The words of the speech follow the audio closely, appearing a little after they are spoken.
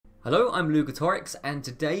Hello, I'm Lugatorix, and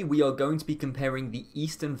today we are going to be comparing the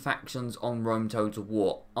Eastern factions on Rome Total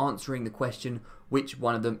War, answering the question which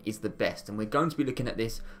one of them is the best. And we're going to be looking at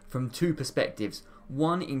this from two perspectives,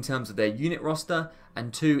 one in terms of their unit roster,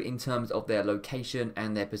 and two in terms of their location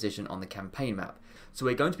and their position on the campaign map. So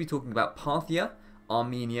we're going to be talking about Parthia,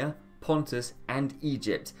 Armenia, Pontus and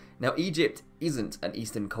Egypt. Now Egypt isn't an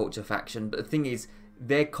Eastern culture faction, but the thing is,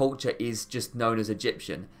 their culture is just known as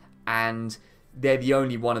Egyptian, and they're the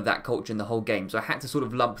only one of that culture in the whole game. So I had to sort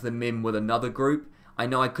of lump them in with another group. I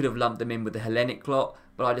know I could have lumped them in with the Hellenic lot,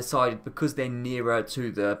 but I decided because they're nearer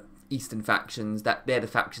to the Eastern factions, that they're the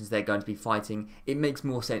factions they're going to be fighting, it makes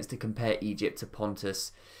more sense to compare Egypt to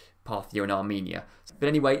Pontus, Parthia and Armenia. But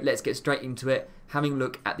anyway, let's get straight into it. Having a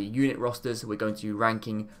look at the unit rosters, we're going to be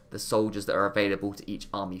ranking the soldiers that are available to each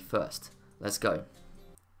army first. Let's go.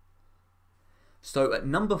 So at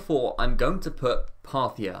number 4, I'm going to put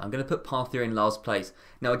Parthia. I'm going to put Parthia in last place.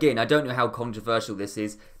 Now again, I don't know how controversial this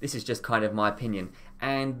is. This is just kind of my opinion.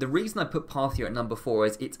 And the reason I put Parthia at number 4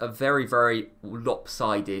 is it's a very, very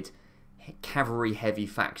lopsided, cavalry-heavy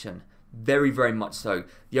faction. Very, very much so.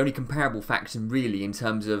 The only comparable faction really in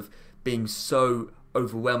terms of being so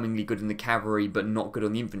overwhelmingly good in the cavalry but not good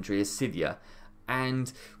on the infantry is Scythia.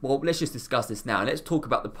 And, well, let's just discuss this now. Let's talk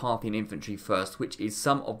about the Parthian infantry first, which is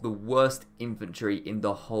some of the worst infantry in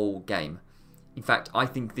the whole game. In fact, I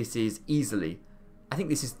think this is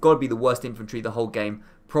got to be the worst infantry the whole game.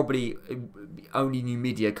 Probably only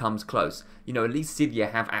Numidia comes close. You know, at least Scythia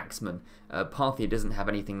have axemen. Parthia doesn't have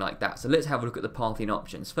anything like that. So let's have a look at the Parthian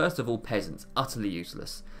options. First of all, peasants. Utterly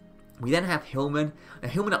useless. We then have hillmen. Now,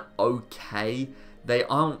 hillmen are okay. They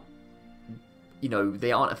aren't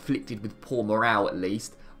afflicted with poor morale at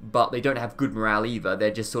least, but they don't have good morale either.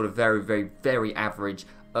 They're just sort of very, very, very average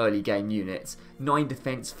early game units. 9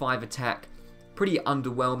 defense, 5 attack, pretty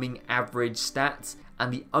underwhelming average stats,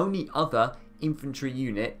 and the only other infantry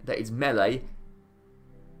unit that is melee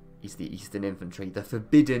is the Eastern Infantry, the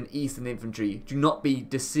forbidden Eastern Infantry. Do not be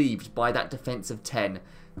deceived by that defense of 10.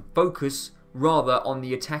 Focus rather on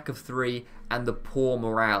the attack of 3 and the poor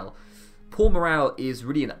morale. Poor morale is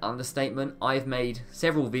really an understatement. I've made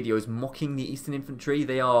several videos mocking the Eastern Infantry.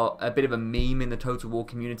 They are a bit of a meme in the Total War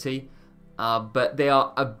community, but they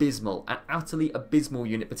are abysmal, an utterly abysmal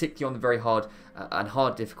unit, particularly on the very hard and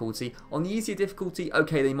hard difficulty. On the easier difficulty,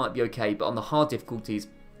 okay, they might be okay, but on the hard difficulties,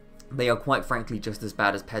 they are quite frankly just as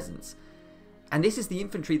bad as peasants. And this is the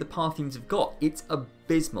infantry the Parthians have got. It's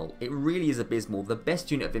abysmal. It really is abysmal. The best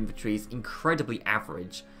unit of infantry is incredibly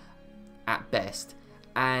average at best,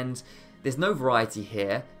 and there's no variety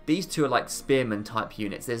here. These two are like spearmen type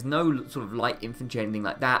units. There's no sort of light infantry or anything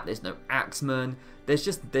like that. There's no axemen. There's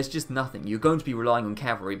just nothing. You're going to be relying on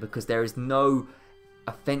cavalry because there is no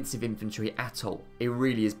offensive infantry at all. It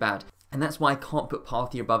really is bad. And that's why I can't put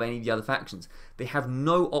Parthia above any of the other factions. They have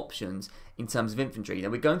no options in terms of infantry. Now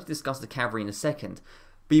we're going to discuss the cavalry in a second.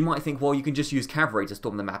 But you might think, well, you can just use cavalry to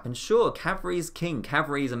storm the map. And sure, cavalry is king.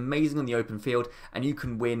 Cavalry is amazing on the open field and you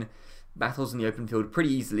can win battles in the open field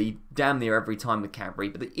pretty easily, damn near every time with cavalry.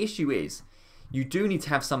 But the issue is, you do need to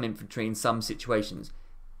have some infantry in some situations.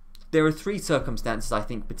 There are 3 circumstances, I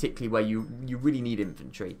think, particularly where you really need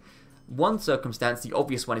infantry. One circumstance, the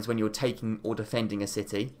obvious one, is when you're taking or defending a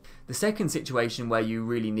city. The second situation where you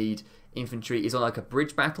really need infantry is on like a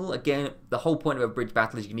bridge battle. Again, the whole point of a bridge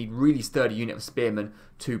battle is you need really sturdy unit of spearmen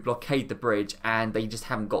to blockade the bridge, and they just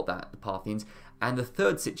haven't got that, the Parthians. And the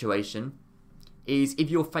third situation is if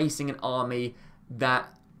you're facing an army that,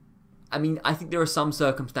 I think there are some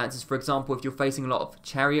circumstances, for example, if you're facing a lot of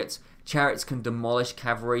chariots can demolish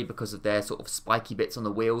cavalry because of their sort of spiky bits on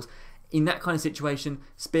the wheels. In that kind of situation,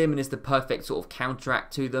 spearmen is the perfect sort of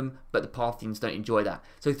counteract to them, but the Parthians don't enjoy that.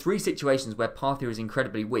 So 3 situations where Parthia is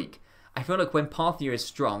incredibly weak. I feel like when Parthia is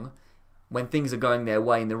strong, when things are going their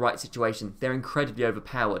way in the right situation, they're incredibly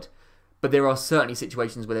overpowered. But there are certainly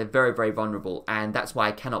situations where they're very, very vulnerable, and that's why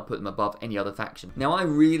I cannot put them above any other faction. Now, I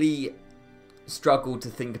really struggled to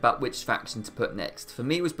think about which faction to put next. For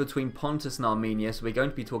me, it was between Pontus and Armenia, so we're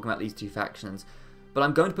going to be talking about these 2 factions. But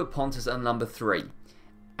I'm going to put Pontus at number 3.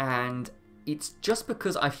 And it's just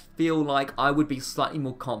because I feel like I would be slightly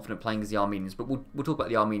more confident playing as the Armenians, but we'll talk about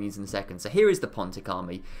the Armenians in a second. So here is the Pontic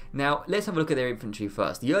army. Now, let's have a look at their infantry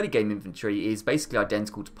first. The early game infantry is basically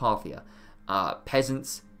identical to Parthia.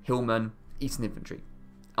 Peasants, hillmen, Eastern infantry.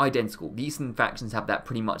 Identical. The Eastern factions have that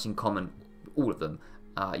pretty much in common, all of them.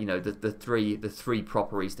 The three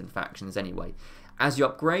proper Eastern factions anyway. As you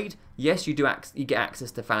upgrade, yes, you get access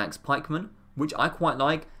to phalanx pikemen, which I quite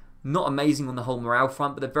like. Not amazing on the whole morale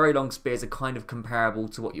front, but the very long spears are kind of comparable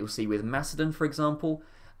to what you'll see with Macedon, for example.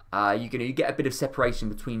 You get a bit of separation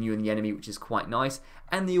between you and the enemy, which is quite nice.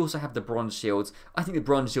 And they also have the bronze shields. I think the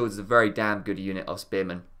bronze shields is a very damn good unit of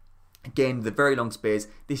spearmen. Again, the very long spears.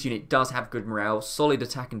 This unit does have good morale, solid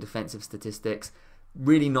attack and defensive statistics.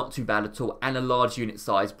 Really not too bad at all, and a large unit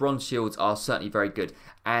size. Bronze shields are certainly very good.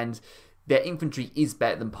 And their infantry is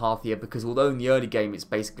better than Parthia, because although in the early game it's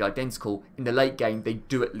basically identical, in the late game they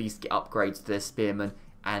do at least get upgrades to their spearmen,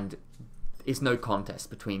 and it's no contest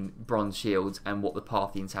between bronze shields and what the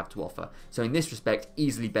Parthians have to offer. So in this respect,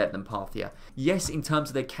 easily better than Parthia. Yes, in terms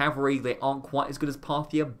of their cavalry, they aren't quite as good as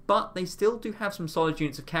Parthia, but they still do have some solid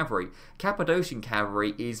units of cavalry. Cappadocian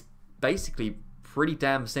cavalry is basically pretty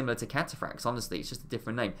damn similar to Cataphracts, honestly. It's just a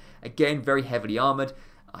different name. Again, very heavily armoured.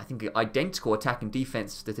 I think identical attack and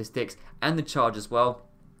defense statistics, and the charge as well.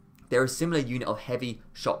 They're a similar unit of heavy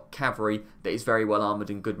shot cavalry that is very well armoured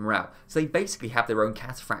and good morale. So they basically have their own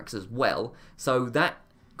Cataphracts as well. So that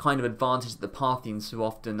kind of advantage that the Parthians so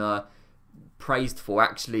often praised for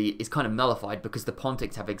actually is kind of nullified, because the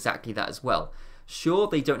Pontics have exactly that as well. Sure,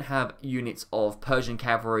 they don't have units of Persian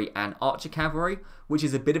cavalry and archer cavalry, which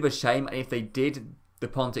is a bit of a shame, and if they did, the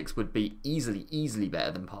Pontics would be easily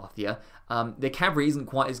better than Parthia. Their cavalry isn't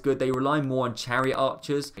quite as good. They rely more on chariot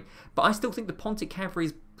archers, but I still think the Pontic cavalry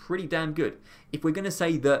is pretty damn good. If we're going to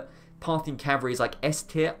say that Parthian cavalry is like S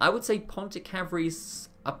tier, I would say Pontic cavalry is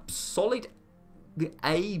a solid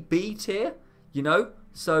A, B tier, you know?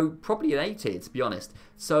 So probably an A tier, to be honest.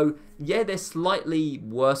 So yeah, they're slightly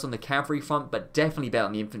worse on the cavalry front, but definitely better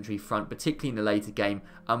on the infantry front, particularly in the later game,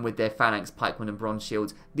 and with their phalanx, pikemen and bronze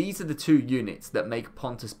shields. These are the two units that make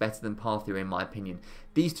Pontus better than Parthia, in my opinion.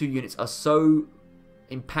 These two units are so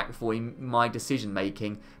impactful in my decision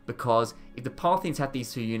making, because if the Parthians had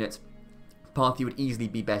these two units, Parthia would easily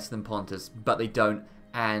be better than Pontus, but they don't,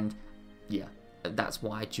 and yeah, that's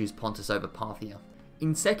why I choose Pontus over Parthia.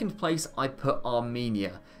 In second place, I put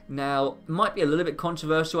Armenia. Now, might be a little bit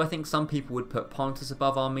controversial. I think some people would put Pontus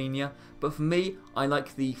above Armenia, but for me, I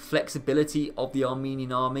like the flexibility of the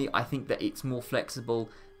Armenian army. I think that it's more flexible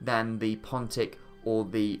than the Pontic or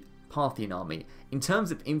the Parthian army. In terms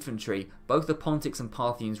of infantry, both the Pontics and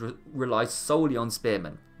Parthians rely solely on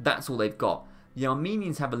spearmen. That's all they've got. The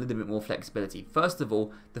Armenians have a little bit more flexibility. First of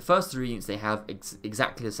all, the first three units they have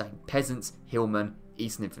exactly the same. Peasants, hillmen,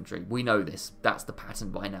 Eastern infantry. We know this. That's the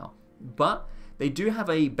pattern by now. But they do have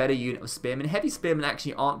a better unit of spearmen. Heavy spearmen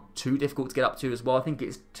actually aren't too difficult to get up to as well. I think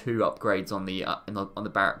it's 2 upgrades on the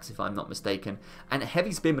barracks, if I'm not mistaken. And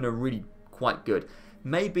heavy spearmen are really quite good.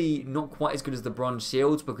 Maybe not quite as good as the bronze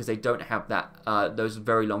shields, because they don't have that those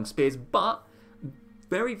very long spears, but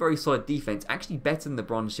very solid defense. Actually better than the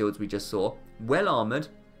bronze shields we just saw. Well armoured.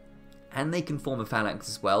 And they can form a phalanx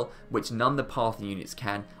as well, which none of the Parthian units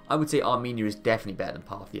can. I would say Armenia is definitely better than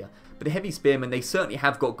Parthia. But the heavy spearmen, they certainly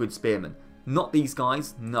have got good spearmen. Not these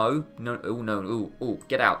guys. No.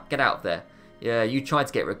 Get out there. Yeah, you tried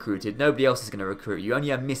to get recruited. Nobody else is going to recruit you.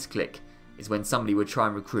 Only a misclick is when somebody would try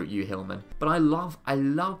and recruit you, Hillman. But I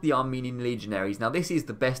love the Armenian legionaries. Now, this is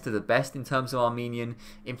the best of the best in terms of Armenian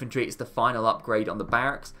infantry. It's the final upgrade on the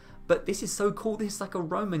barracks. But this is so cool. This is like a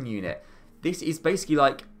Roman unit. This is basically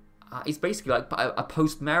like a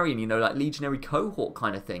post-Marian, you know, like legionary cohort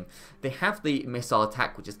kind of thing. They have the missile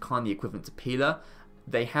attack, which is kind of the equivalent to Pila.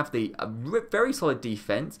 They have the very solid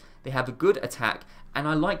defense. They have a good attack, and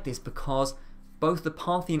I like this because both the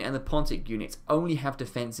Parthian and the Pontic units only have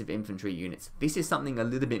defensive infantry units. This is something a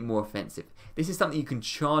little bit more offensive. This is something you can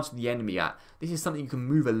charge the enemy at. This is something you can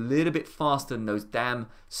move a little bit faster than those damn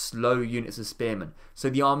slow units of spearmen. So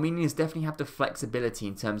the Armenians definitely have the flexibility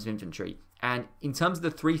in terms of infantry. And in terms of the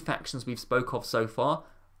 3 factions we've spoke of so far,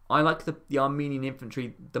 I like the Armenian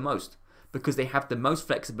infantry the most, because they have the most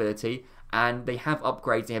flexibility and they have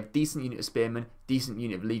upgrades. They have decent unit of spearmen, decent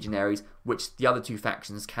unit of legionaries, which the other 2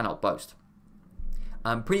 factions cannot boast.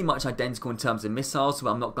 Pretty much identical in terms of missiles, so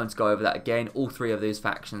I'm not going to go over that again. All 3 of those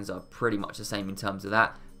factions are pretty much the same in terms of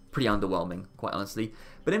that. Pretty underwhelming, quite honestly.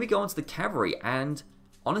 But then we go on to the cavalry, and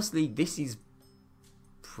honestly, this is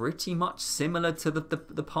pretty much similar to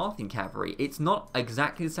the Parthian cavalry. It's not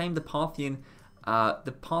exactly the same. The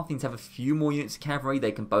Parthians have a few more units of cavalry.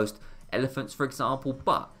 They can boast elephants, for example,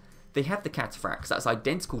 but they have the Cataphracts. That's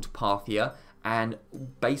identical to Parthia and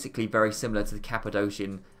basically very similar to the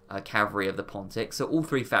Cappadocian cavalry of the Pontics. So all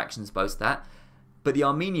 3 factions boast that. But the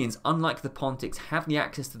Armenians, unlike the Pontics, have the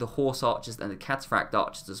access to the horse archers and the Cataphract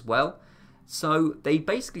archers as well. So they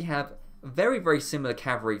basically have very similar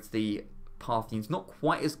cavalry to the Parthians. Not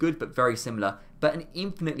quite as good, but very similar. But an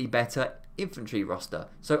infinitely better infantry roster.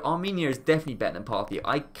 So Armenia is definitely better than Parthia.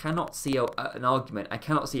 I cannot see an argument. I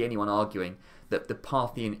cannot see anyone arguing that the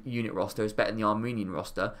Parthian unit roster is better than the Armenian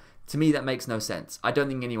roster. To me, that makes no sense. I don't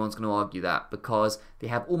think anyone's going to argue that because they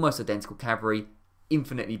have almost identical cavalry,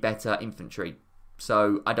 infinitely better infantry.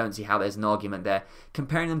 So I don't see how there's an argument there.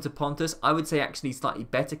 Comparing them to Pontus, I would say actually slightly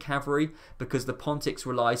better cavalry because the Pontics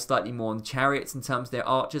rely slightly more on chariots in terms of their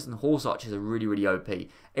archers, and horse archers are really, really OP.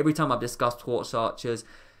 Every time I've discussed horse archers,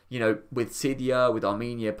 you know, with Scythia, with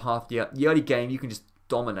Armenia, Parthia, the early game you can just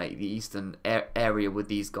dominate the eastern area with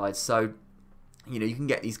these guys. So, you know, you can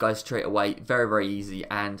get these guys straight away very, very easy,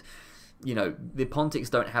 and you know, the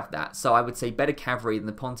Pontics don't have that. So I would say better cavalry than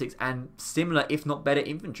the Pontics and similar, if not better,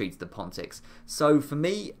 infantry to the Pontics. So for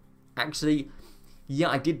me, actually, yeah,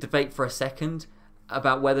 I did debate for a second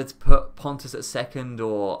about whether to put Pontus at second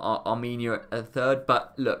or Armenia at third.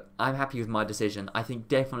 But look, I'm happy with my decision. I think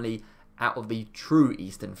definitely out of the true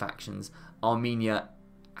Eastern factions, Armenia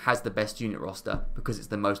has the best unit roster because it's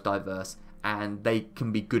the most diverse and they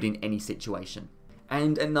can be good in any situation.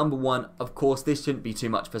 And at number 1, of course, this shouldn't be too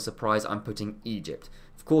much of a surprise, I'm putting Egypt.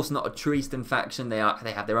 Of course, not a true Eastern faction, they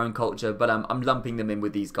have their own culture, but I'm lumping them in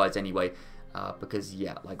with these guys anyway, because,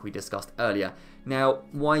 yeah, like we discussed earlier. Now,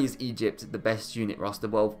 why is Egypt the best unit roster?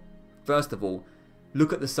 Well, first of all,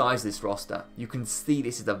 look at the size of this roster. You can see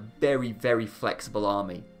this is a very, very flexible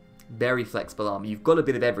army. Very flexible army. You've got a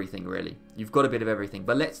bit of everything, really. You've got a bit of everything.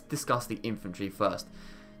 But let's discuss the infantry first.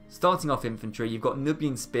 Starting off infantry, you've got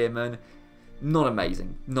Nubian spearmen. Not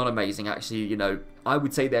amazing. Not amazing, actually. You know, I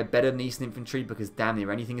would say they're better than Eastern infantry because damn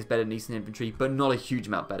near anything is better than Eastern infantry, but not a huge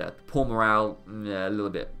amount better. Poor morale, yeah, a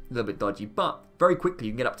little bit dodgy. But very quickly,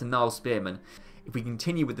 you can get up to Nile spearmen. If we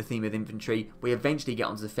continue with the theme of infantry, we eventually get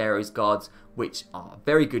onto the Pharaoh's Guards, which are a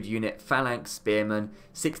very good unit. Phalanx spearmen,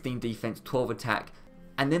 16 defense, 12 attack.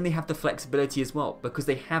 And then they have the flexibility as well, because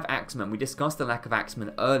they have Axemen. We discussed the lack of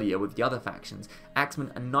Axemen earlier with the other factions.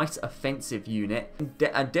 Axemen, a nice offensive unit.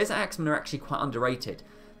 Desert Axemen are actually quite underrated.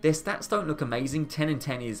 Their stats don't look amazing. 10 and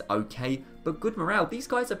 10 is okay, but good morale. These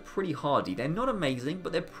guys are pretty hardy. They're not amazing,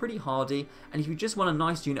 but they're pretty hardy. And if you just want a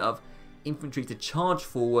nice unit of infantry to charge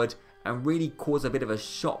forward and really cause a bit of a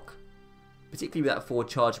shock, particularly with that forward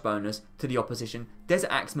charge bonus to the opposition,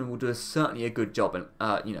 Desert Axemen will do certainly a good job, and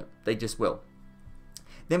you know, they just will.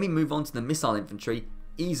 Then we move on to the missile infantry,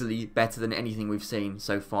 easily better than anything we've seen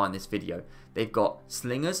so far in this video. They've got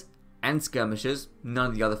slingers and skirmishers, none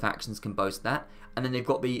of the other factions can boast that. And then they've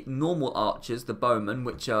got the normal archers, the bowmen,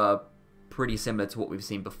 which are pretty similar to what we've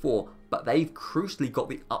seen before, but they've crucially got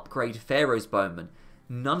the upgrade Pharaoh's bowmen.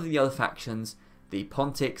 None of the other factions, the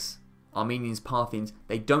Pontics, Armenians, Parthians,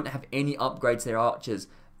 they don't have any upgrades to their archers,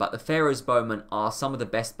 but the Pharaoh's bowmen are some of the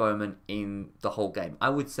best bowmen in the whole game. I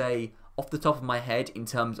would say, off the top of my head, in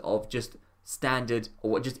terms of just standard,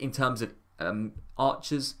 or just in terms of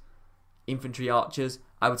archers, infantry archers,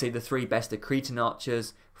 I would say the 3 best are Cretan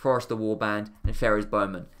archers, Forester warband, and Pharaoh's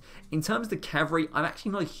bowmen. In terms of the cavalry, I'm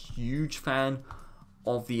actually not a huge fan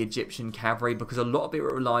of the Egyptian cavalry because a lot of it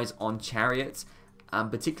relies on chariots,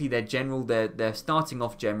 particularly their general. Their starting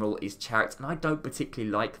off general is chariots, and I don't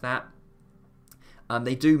particularly like that.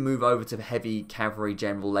 They do move over to heavy cavalry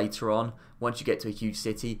general later on, once you get to a huge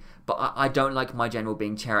city, but I don't like my general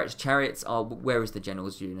being chariots. Chariots are, where is the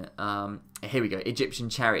general's unit? Here we go, Egyptian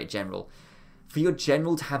chariot general. For your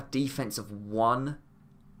general to have defense of 1,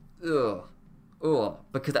 because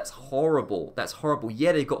that's horrible. That's horrible.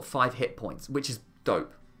 Yeah, they've got 5 hit points, which is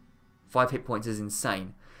dope. 5 hit points is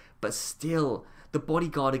insane, but still, the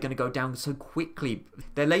bodyguard are going to go down so quickly.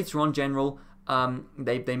 They're later on general.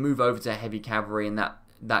 They move over to heavy cavalry, and that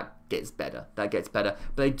gets better. That gets better.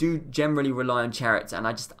 But they do generally rely on chariots, and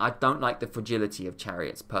I don't like the fragility of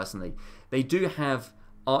chariots personally. They do have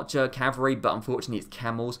archer cavalry, but unfortunately it's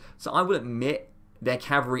camels. So I will admit their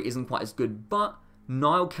cavalry isn't quite as good, but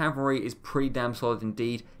Nile cavalry is pretty damn solid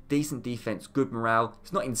indeed. Decent defense, good morale.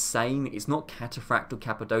 It's not insane. It's not Cataphract or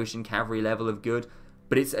Cappadocian cavalry level of good,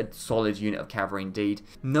 but it's a solid unit of cavalry indeed.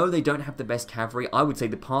 No, they don't have the best cavalry. I would say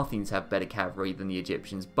the Parthians have better cavalry than the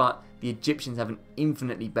Egyptians, but the Egyptians have an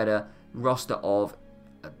infinitely better roster of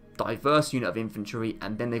a diverse unit of infantry,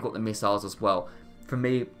 and then they've got the missiles as well. For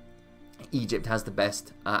me, Egypt has the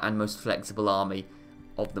best and most flexible army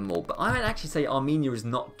of them all. But I would actually say Armenia is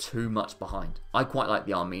not too much behind. I quite like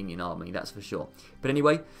the Armenian army, that's for sure. But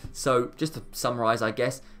anyway, so just to summarize, I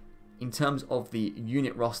guess, in terms of the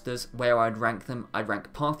unit rosters, where I'd rank them, I'd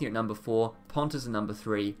rank Parthia at number 4, Pontus at number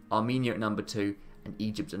 3, Armenia at number 2, and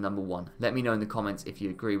Egypt at number 1. Let me know in the comments if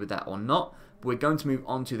you agree with that or not. But we're going to move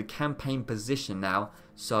on to the campaign position now,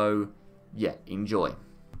 so yeah, enjoy.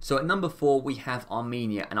 So at number 4 we have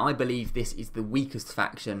Armenia, and I believe this is the weakest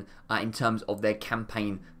faction in terms of their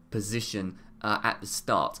campaign position at the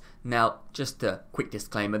start. Now, just a quick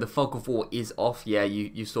disclaimer, the fog of war is off, yeah,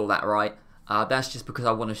 you saw that right. That's just because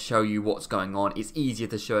I want to show you what's going on. It's easier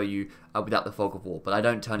to show you without the fog of war, but I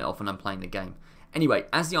don't turn it off when I'm playing the game. Anyway,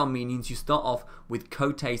 as the Armenians, you start off with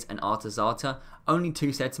Kotes and Artazata, only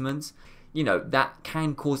 2 settlements. You know, that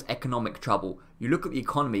can cause economic trouble. You look at the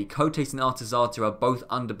economy, Kotes and Artazata are both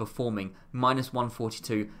underperforming, minus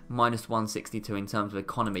 142, minus 162 in terms of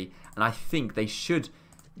economy, and I think they should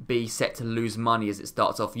be set to lose money as it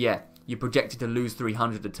starts off. Yeah, you're projected to lose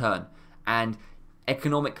 300 a turn, and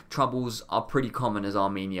economic troubles are pretty common as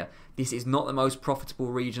Armenia. This is not the most profitable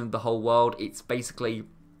region of the whole world. It's basically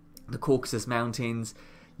the Caucasus Mountains.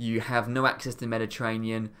 You have no access to the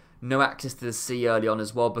Mediterranean, no access to the sea early on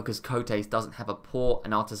as well, because Kotes doesn't have a port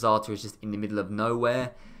and Artazata is just in the middle of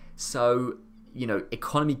nowhere. So, you know,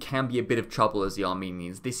 economy can be a bit of trouble as the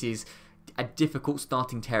Armenians. This is a difficult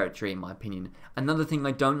starting territory in my opinion. Another thing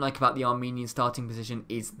I don't like about the Armenian starting position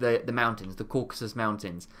is the mountains, the Caucasus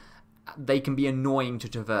Mountains. They can be annoying to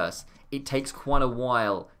traverse. It takes quite a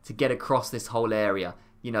while to get across this whole area.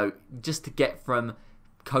 You know, just to get from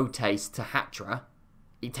Kotes to Hatra,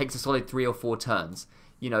 it takes a solid 3 or 4 turns.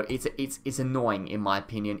 You know, it's annoying in my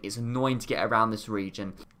opinion. It's annoying to get around this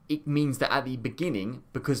region. It means that at the beginning,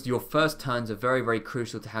 because your first turns are very, very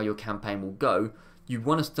crucial to how your campaign will go, you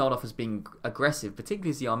want to start off as being aggressive,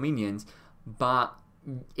 particularly as the Armenians, but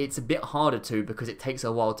it's a bit harder to because it takes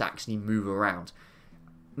a while to actually move around.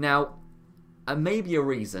 Now, maybe a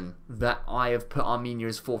reason that I have put Armenia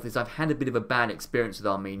as 4th is I've had a bit of a bad experience with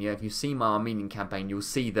Armenia. If you've seen my Armenian campaign, you'll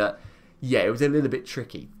see that, yeah, it was a little bit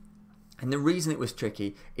tricky. And the reason it was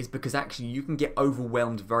tricky is because actually you can get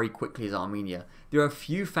overwhelmed very quickly as Armenia. There are a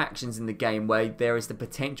few factions in the game where there is the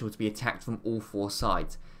potential to be attacked from all 4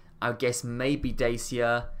 sides. I guess maybe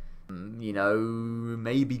Dacia, you know,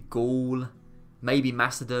 maybe Gaul, maybe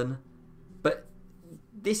Macedon. But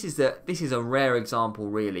this is a rare example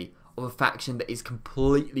really of a faction that is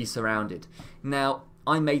completely surrounded. Now,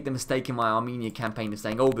 I made the mistake in my Armenia campaign of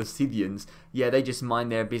saying, oh, the Scythians, yeah, they just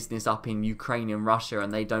mind their business up in Ukraine and Russia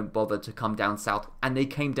and they don't bother to come down south. And they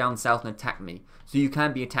came down south and attacked me. So you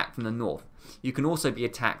can be attacked from the north. You can also be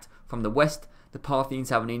attacked from the west. The Parthians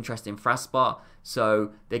have an interest in Fraspar,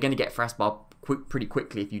 so they're going to get Fraspar pretty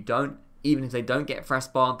quickly if you don't. Even if they don't get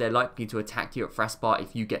Fraspar, they're likely to attack you at Fraspar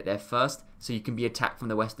if you get there first, so you can be attacked from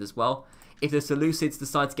the west as well. If the Seleucids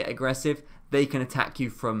decide to get aggressive, they can attack you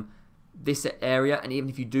from this area, and even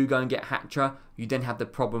if you do go and get Hatra, you then have the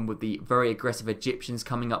problem with the very aggressive Egyptians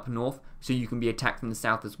coming up north, so you can be attacked from the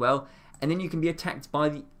south as well. And then you can be attacked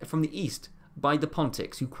from the east by the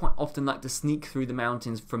Pontics, who quite often like to sneak through the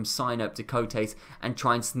mountains from Sinope to Kotes and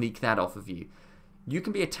try and sneak that off of you. You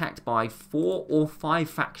can be attacked by 4 or 5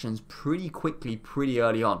 factions pretty quickly, pretty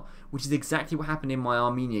early on, which is exactly what happened in my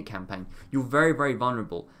Armenia campaign. You're very, very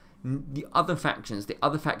vulnerable. The other factions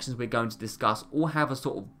we're going to discuss all have a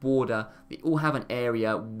sort of border, they all have an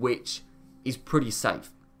area which is pretty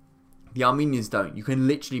safe. The Armenians don't. You can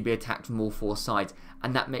literally be attacked from all 4 sides,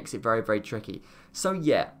 and that makes it very, very tricky. So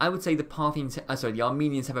yeah, I would say the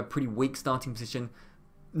Armenians have a pretty weak starting position,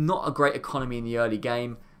 not a great economy in the early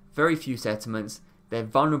game, very few settlements, they're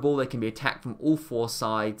vulnerable, they can be attacked from all 4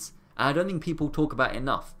 sides, and I don't think people talk about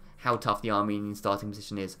enough how tough the Armenian starting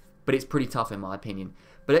position is, but it's pretty tough in my opinion.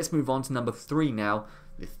 But let's move on to number 3 now,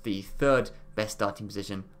 with the 3rd best starting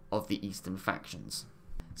position of the Eastern factions.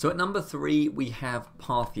 So at number 3 we have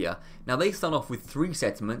Parthia. Now they start off with 3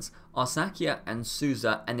 settlements, Arsacia and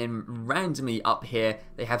Susa, and then randomly up here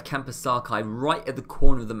they have Camposarchi right at the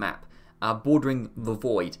corner of the map, bordering the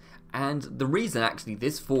void. And the reason actually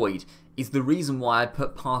this void is the reason why I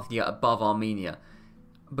put Parthia above Armenia.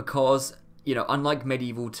 Because, you know, unlike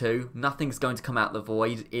Medieval 2, nothing's going to come out the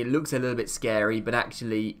void. It looks a little bit scary, but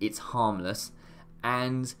actually it's harmless.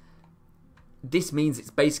 And this means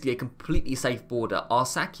it's basically a completely safe border.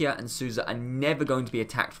 Arsacia and Susa are never going to be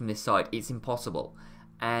attacked from this side. It's impossible.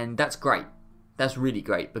 And that's great. That's really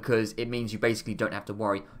great because it means you basically don't have to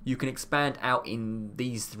worry. You can expand out in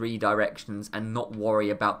these 3 directions and not worry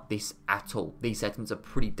about this at all. These settlements are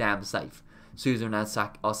pretty damn safe. Susa and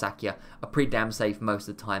Arsacia are pretty damn safe most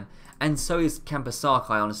of the time. And so is Camposarchi,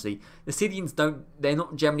 honestly. The Scythians they're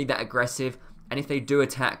not generally that aggressive. And if they do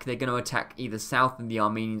attack, they're going to attack either south of the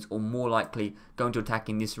Armenians or more likely going to attack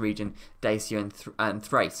in this region, Dacia and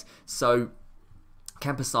Thrace. So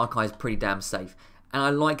Camposarchi is pretty damn safe. And I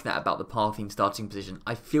like that about the Parthian starting position.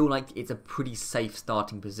 I feel like it's a pretty safe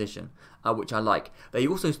starting position, which I like. They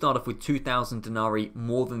also start off with 2,000 denarii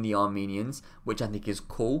more than the Armenians, which I think is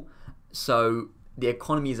cool. So the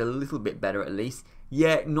economy is a little bit better at least.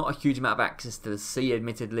 Yeah, not a huge amount of access to the sea,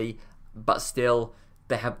 admittedly, but still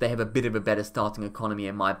they have a bit of a better starting economy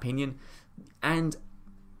in my opinion. And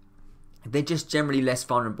they're just generally less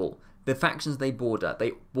vulnerable. the factions they border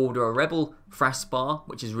a rebel Fraspar,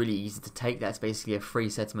 which is really easy to take. That's basically a free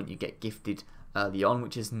settlement you get gifted early on,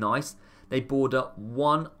 which is nice. They border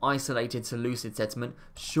one isolated Seleucid settlement,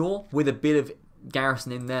 sure, with a bit of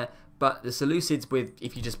garrison in there, but the Seleucids, with,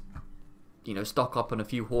 if you just, you know, stock up on a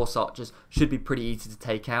few horse archers, should be pretty easy to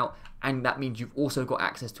take out. And that means you've also got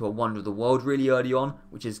access to a Wonder of the World really early on,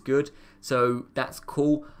 which is good. So that's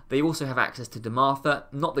cool. They also have access to Damartha,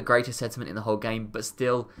 not the greatest settlement in the whole game, but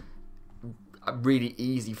still a really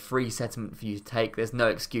easy free settlement for you to take. There's no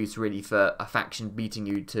excuse really for a faction beating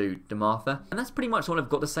you to Damartha. And that's pretty much all I've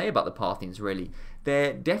got to say about the Parthians really.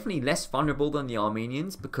 They're definitely less vulnerable than the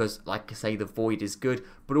Armenians because, like I say, the Void is good,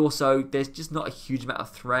 but also there's just not a huge amount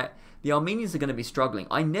of threat. The Armenians are going to be struggling.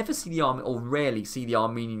 I never see or rarely see the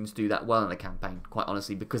Armenians do that well in a campaign, quite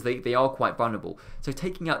honestly, because they are quite vulnerable. So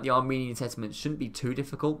taking out the Armenian settlements shouldn't be too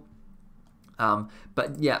difficult.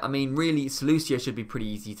 But yeah, I mean, really, Seleucia should be pretty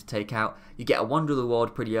easy to take out. You get a Wonder of the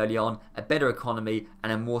World pretty early on, a better economy,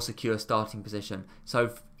 and a more secure starting position.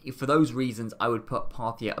 So for those reasons, I would put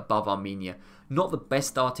Parthia above Armenia. Not the best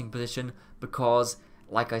starting position because,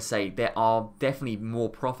 like I say, there are definitely more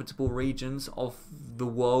profitable regions of the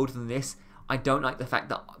world than this. I don't like the fact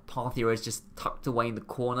that Parthia is just tucked away in the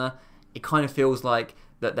corner. It kind of feels like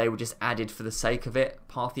that they were just added for the sake of it,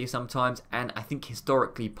 Parthia sometimes, and I think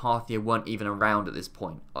historically Parthia weren't even around at this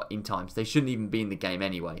point in time, so they shouldn't even be in the game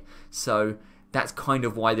anyway. So that's kind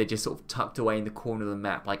of why they're just sort of tucked away in the corner of the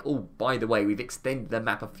map. Like, oh, by the way, we've extended the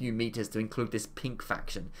map a few meters to include this pink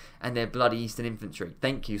faction and their bloody Eastern Infantry.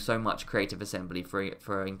 Thank you so much, Creative Assembly,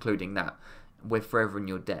 for including that. We're forever in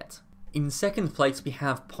your debt. In second place, we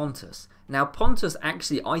have Pontus. Now, Pontus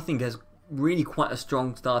actually, I think, has really quite a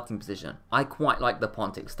strong starting position. I quite like the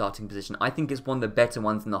Pontic starting position. I think it's one of the better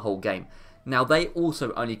ones in the whole game. Now, they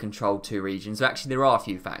also only control 2 regions, so actually there are a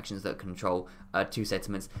few factions that control 2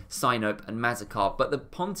 settlements, Sinope and Mazikar, but the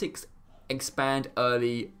Pontics expand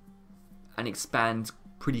early and expand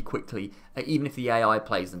pretty quickly, even if the AI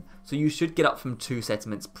plays them. So you should get up from 2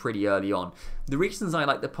 settlements pretty early on. The reasons I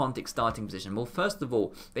like the Pontic starting position, well, first of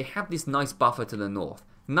all, they have this nice buffer to the north.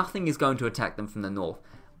 Nothing is going to attack them from the north.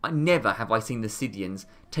 Never have I seen the Scythians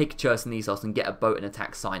take Chersonesos and get a boat and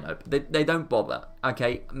attack Sinope. They don't bother,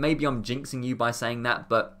 okay? Maybe I'm jinxing you by saying that,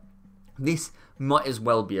 but this might as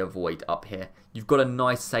well be a void up here. You've got a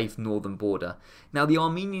nice, safe northern border. Now, the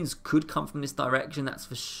Armenians could come from this direction, that's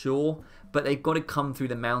for sure, but they've got to come through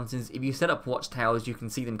the mountains. If you set up watchtowers, you can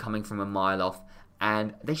see them coming from a mile off,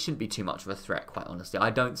 and they shouldn't be too much of a threat, quite honestly. I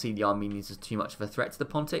don't see the Armenians as too much of a threat to the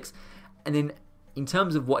Pontics. And then, in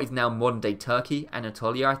terms of what is now modern-day Turkey,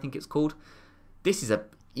 Anatolia I think it's called, this is an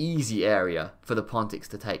easy area for the Pontics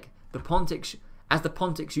to take. The Pontics, as the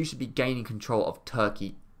Pontics, you should be gaining control of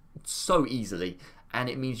Turkey so easily, and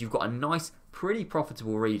it means you've got a nice, pretty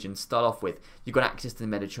profitable region to start off with. You've got access to the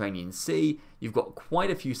Mediterranean Sea, you've got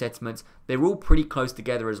quite a few settlements, they're all pretty close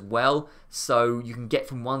together as well, so you can get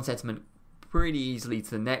from one settlement pretty easily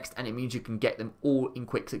to the next, and it means you can get them all in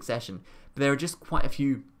quick succession. But there are just quite a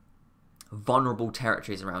few vulnerable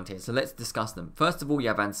territories around here, so let's discuss them. First of all, you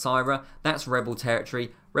have Ancyra. That's rebel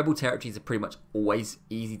territory. Rebel territories are pretty much always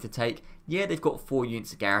easy to take. Yeah, they've got 4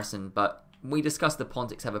 units of garrison, but we discussed the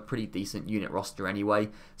Pontics have a pretty decent unit roster anyway,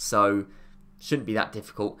 so shouldn't be that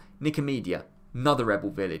difficult. Nicomedia, another rebel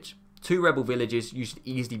village. 2 rebel villages you should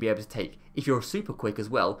easily be able to take. If you're super quick as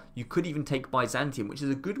well, you could even take Byzantium, which is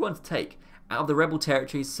a good one to take. Out of the rebel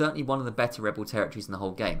territories, certainly one of the better rebel territories in the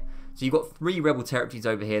whole game. So you've got 3 rebel territories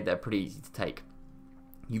over here that are pretty easy to take.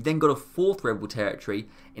 You've then got a 4th rebel territory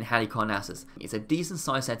in Halicarnassus. It's a decent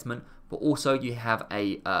sized settlement, but also you have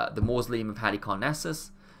the mausoleum of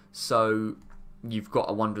Halicarnassus. So you've got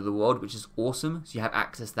a Wonder of the World, which is awesome. So you have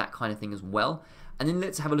access to that kind of thing as well. And then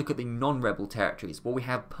let's have a look at the non-rebel territories. Well, we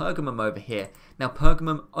have Pergamum over here. Now,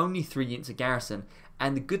 Pergamum, only 3 units of garrison.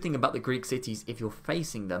 And the good thing about the Greek cities, if you're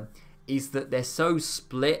facing them, is that they're so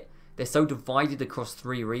split, they're so divided across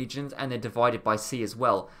 3 regions, and they're divided by sea as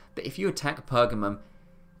well, that if you attack Pergamum,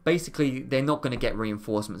 basically they're not going to get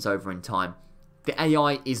reinforcements over in time. The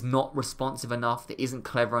AI is not responsive enough, it isn't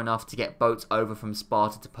clever enough to get boats over from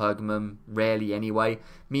Sparta to Pergamum, rarely anyway,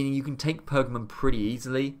 meaning you can take Pergamum pretty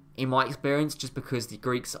easily, in my experience, just because the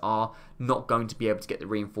Greeks are not going to be able to get the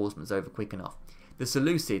reinforcements over quick enough. The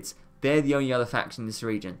Seleucids, they're the only other faction in this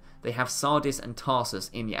region. They have Sardis and Tarsus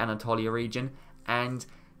in the Anatolia region, and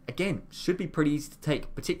again, should be pretty easy to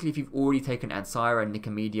take, particularly if you've already taken Ancyra,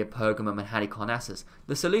 Nicomedia, Pergamum, and Halicarnassus.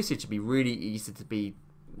 The Seleucids should be really easy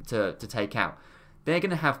to take out. They're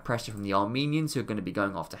going to have pressure from the Armenians, who are going to be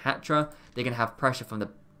going after Hatra. They're going to have pressure from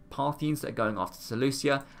the Parthians that are going after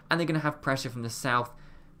Seleucia, and they're going to have pressure from the south,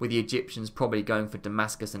 with the Egyptians probably going for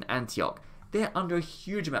Damascus and Antioch. They're under a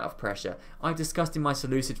huge amount of pressure. I discussed in my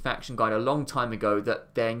Seleucid faction guide a long time ago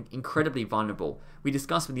that they're incredibly vulnerable. We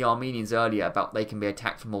discussed with the Armenians earlier about they can be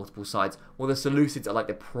attacked from multiple sides. Well, the Seleucids are like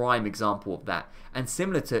the prime example of that. And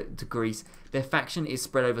similar to Greece, their faction is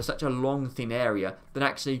spread over such a long, thin area that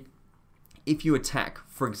actually, if you attack,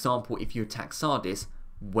 for example, if you attack Sardis,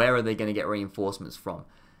 where are they going to get reinforcements from?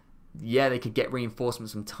 Yeah, they could get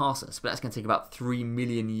reinforcements from Tarsus, but that's going to take about 3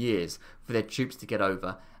 million years for their troops to get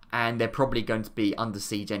over. And they're probably going to be under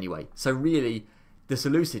siege anyway. So really, the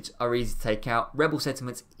Seleucids are easy to take out, rebel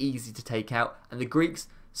settlements easy to take out, and the Greeks,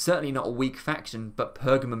 certainly not a weak faction, but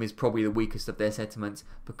Pergamum is probably the weakest of their settlements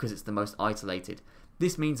because it's the most isolated.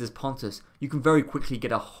 This means as Pontus, you can very quickly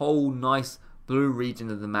get a whole nice blue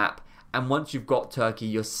region of the map, and once you've got Turkey,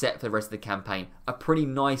 you're set for the rest of the campaign. A pretty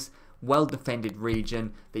nice, well-defended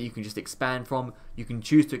region that you can just expand from. You can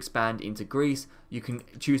choose to expand into Greece, you can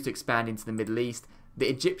choose to expand into the Middle East. The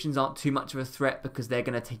Egyptians aren't too much of a threat because they're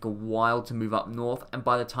going to take a while to move up north, and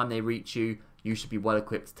by the time they reach you, you should be well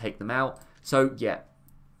equipped to take them out. So yeah,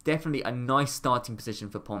 definitely a nice starting position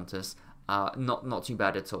for Pontus. Not too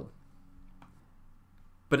bad at all.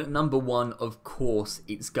 But at number 1, of course,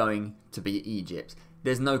 it's going to be Egypt.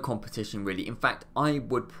 There's no competition really. In fact, I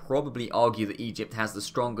would probably argue that Egypt has the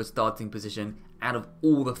strongest starting position out of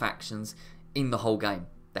all the factions in the whole game.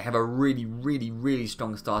 They have a really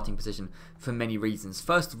strong starting position for many reasons.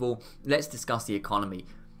 First of all, let's discuss the economy.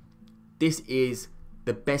 This is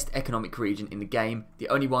the best economic region in the game. The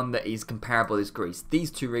only one that is comparable is Greece.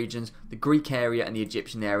 These two regions, the Greek area and the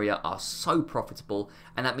Egyptian area, are so profitable,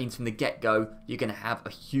 and that means from the get-go, you're going to have a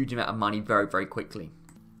huge amount of money very quickly.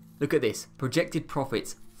 Look at this. Projected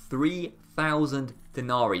profits, 3,000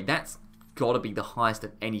 denarii. That's got to be the highest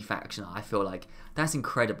of any faction, I feel like. That's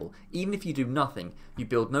incredible. Even if you do nothing, you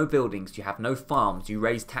build no buildings, you have no farms, you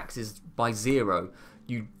raise taxes by 0,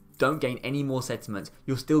 you don't gain any more settlements,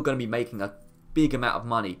 you're still going to be making a big amount of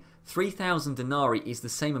money. 3,000 denarii is the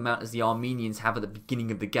same amount as the Armenians have at the beginning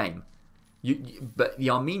of the game. But the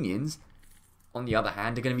Armenians, on the other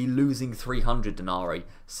hand, are going to be losing 300 denarii.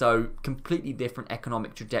 So completely different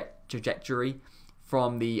economic trajectory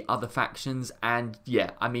from the other factions, and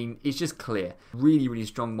yeah, I mean, it's just clear. Really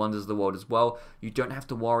strong wonders of the world as well. You don't have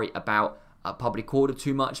to worry about public order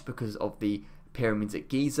too much because of the pyramids at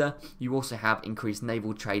Giza. You also have increased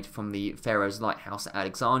naval trade from the Pharaoh's lighthouse at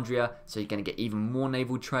Alexandria, so you're going to get even more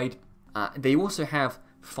naval trade. They also have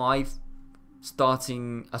 6.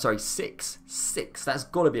 That's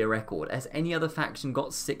got to be a record. Has any other faction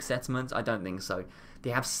got 6 settlements? I don't think so. They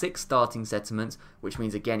have 6 starting settlements, which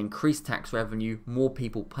means again increased tax revenue, more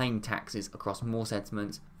people paying taxes across more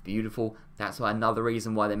settlements. Beautiful. That's another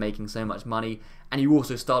reason why they're making so much money. And you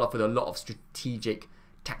also start off with a lot of strategic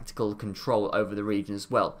tactical control over the region as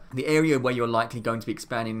well. The area where you're likely going to be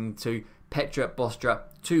expanding into, Petra, Bostra,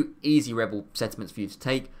 2 easy rebel settlements for you to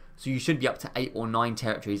take. So you should be up to 8 or 9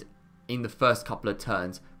 territories in the first couple of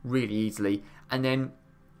turns really easily. And then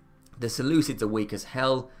the Seleucids are weak as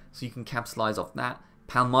hell, so you can capitalize off that.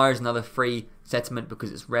 Palmyra is another free settlement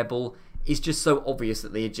because it's rebel. It's just so obvious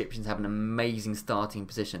that the Egyptians have an amazing starting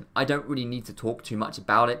position. I don't really need to talk too much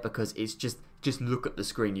about it because it's just look at the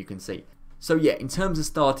screen, you can see. So yeah, in terms of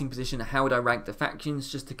starting position, how would I rank the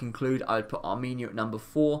factions? Just to conclude, I would put Armenia at number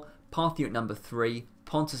 4, Parthia at number 3,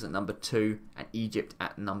 Pontus at number 2, and Egypt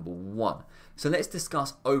at number 1. So let's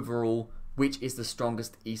discuss overall which is the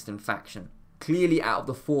strongest Eastern faction. Clearly, out of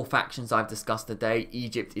the 4 factions I've discussed today,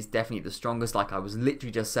 Egypt is definitely the strongest. Like I was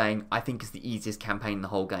literally just saying, I think it's the easiest campaign in the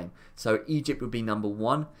whole game. So Egypt would be number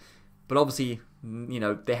 1. But obviously, you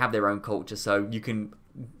know, they have their own culture, so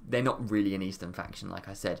they're not really an Eastern faction, like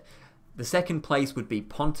I said. The second place would be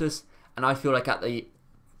Pontus, and I feel like at the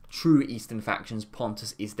true Eastern factions,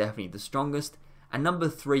 Pontus is definitely the strongest. And number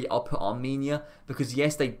 3, I'll put Armenia, because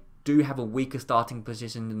yes, they do have a weaker starting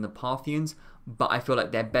position than the Parthians, but I feel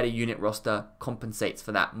like their better unit roster compensates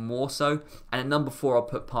for that more so. And at number 4, I'll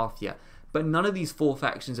put Parthia. But none of these 4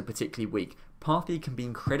 factions are particularly weak. Parthia can be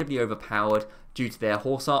incredibly overpowered due to their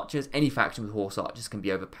horse archers. Any faction with horse archers can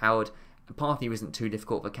be overpowered. Parthia isn't too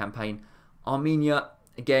difficult of a campaign. Armenia,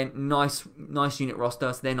 again, nice unit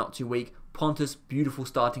roster, so they're not too weak. Pontus, beautiful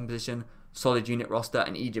starting position, solid unit roster,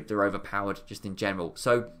 and Egypt are overpowered just in general.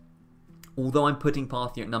 So, although I'm putting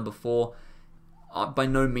Parthia at number 4, by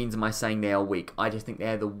no means am I saying they are weak. I just think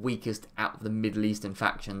they're the weakest out of the Middle Eastern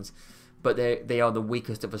factions, but they are the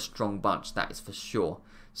weakest of a strong bunch, that is for sure.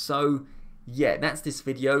 So, yeah, that's this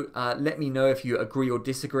video. Let me know if you agree or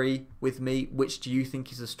disagree with me. Which do you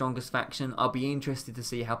think is the strongest faction? I'll be interested to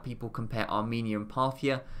see how people compare Armenia and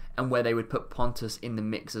Parthia, and where they would put Pontus in the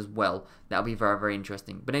mix as well. That'll be very, very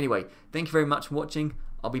interesting. But anyway, thank you very much for watching.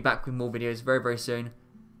 I'll be back with more videos very, very soon.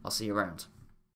 I'll see you around.